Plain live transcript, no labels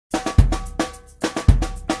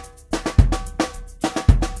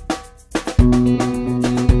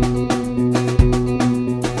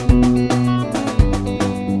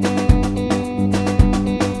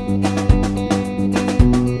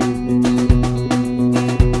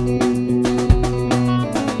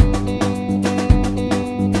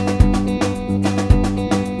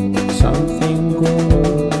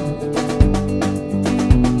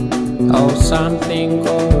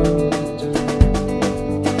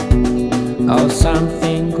Oh,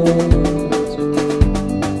 something good.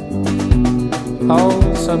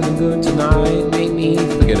 Oh, something good tonight. Make me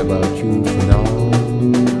forget about you for now.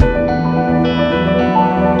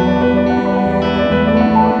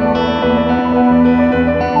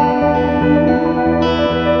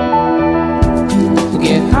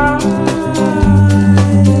 Get high,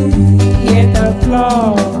 hit the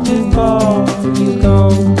floor before you go.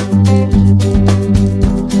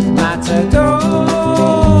 Matador,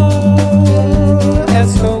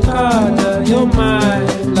 Escocada, you're my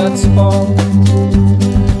blood sport.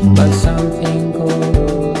 But something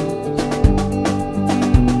good,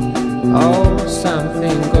 oh,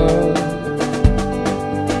 something good,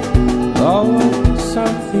 oh,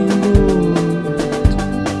 something good,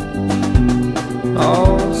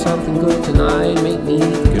 oh, something good tonight. Make me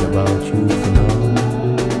forget about you for now.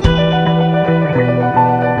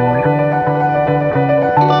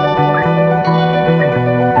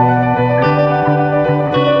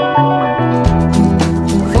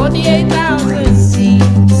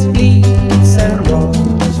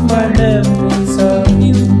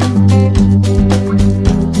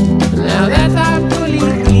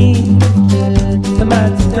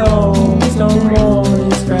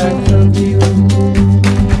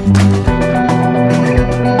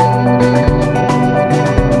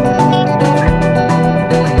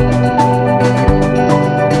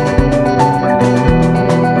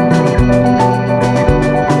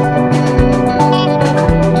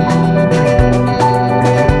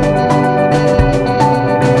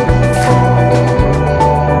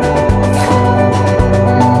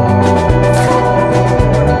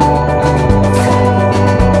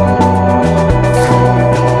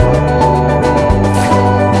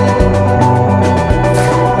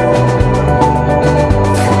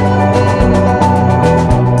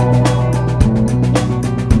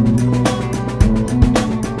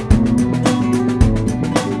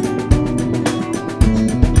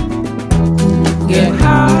 Get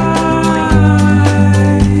high,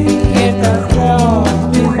 hit the floor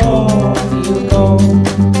before you go.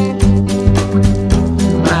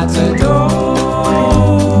 Matador,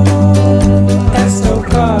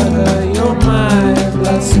 Estocada, you're my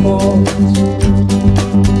blood sport.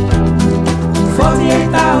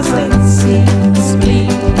 48,000 seas,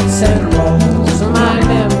 bleeds and rolls, my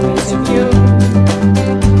memories of you.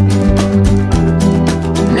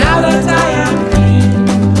 Now that I am clean,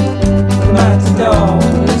 Matador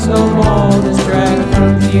is no more distracted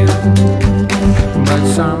from you. But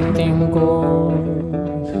something good,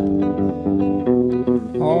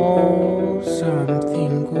 oh,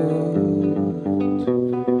 something good,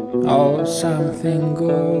 oh, something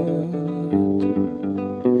good,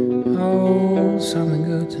 oh, something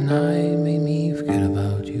good tonight. Make me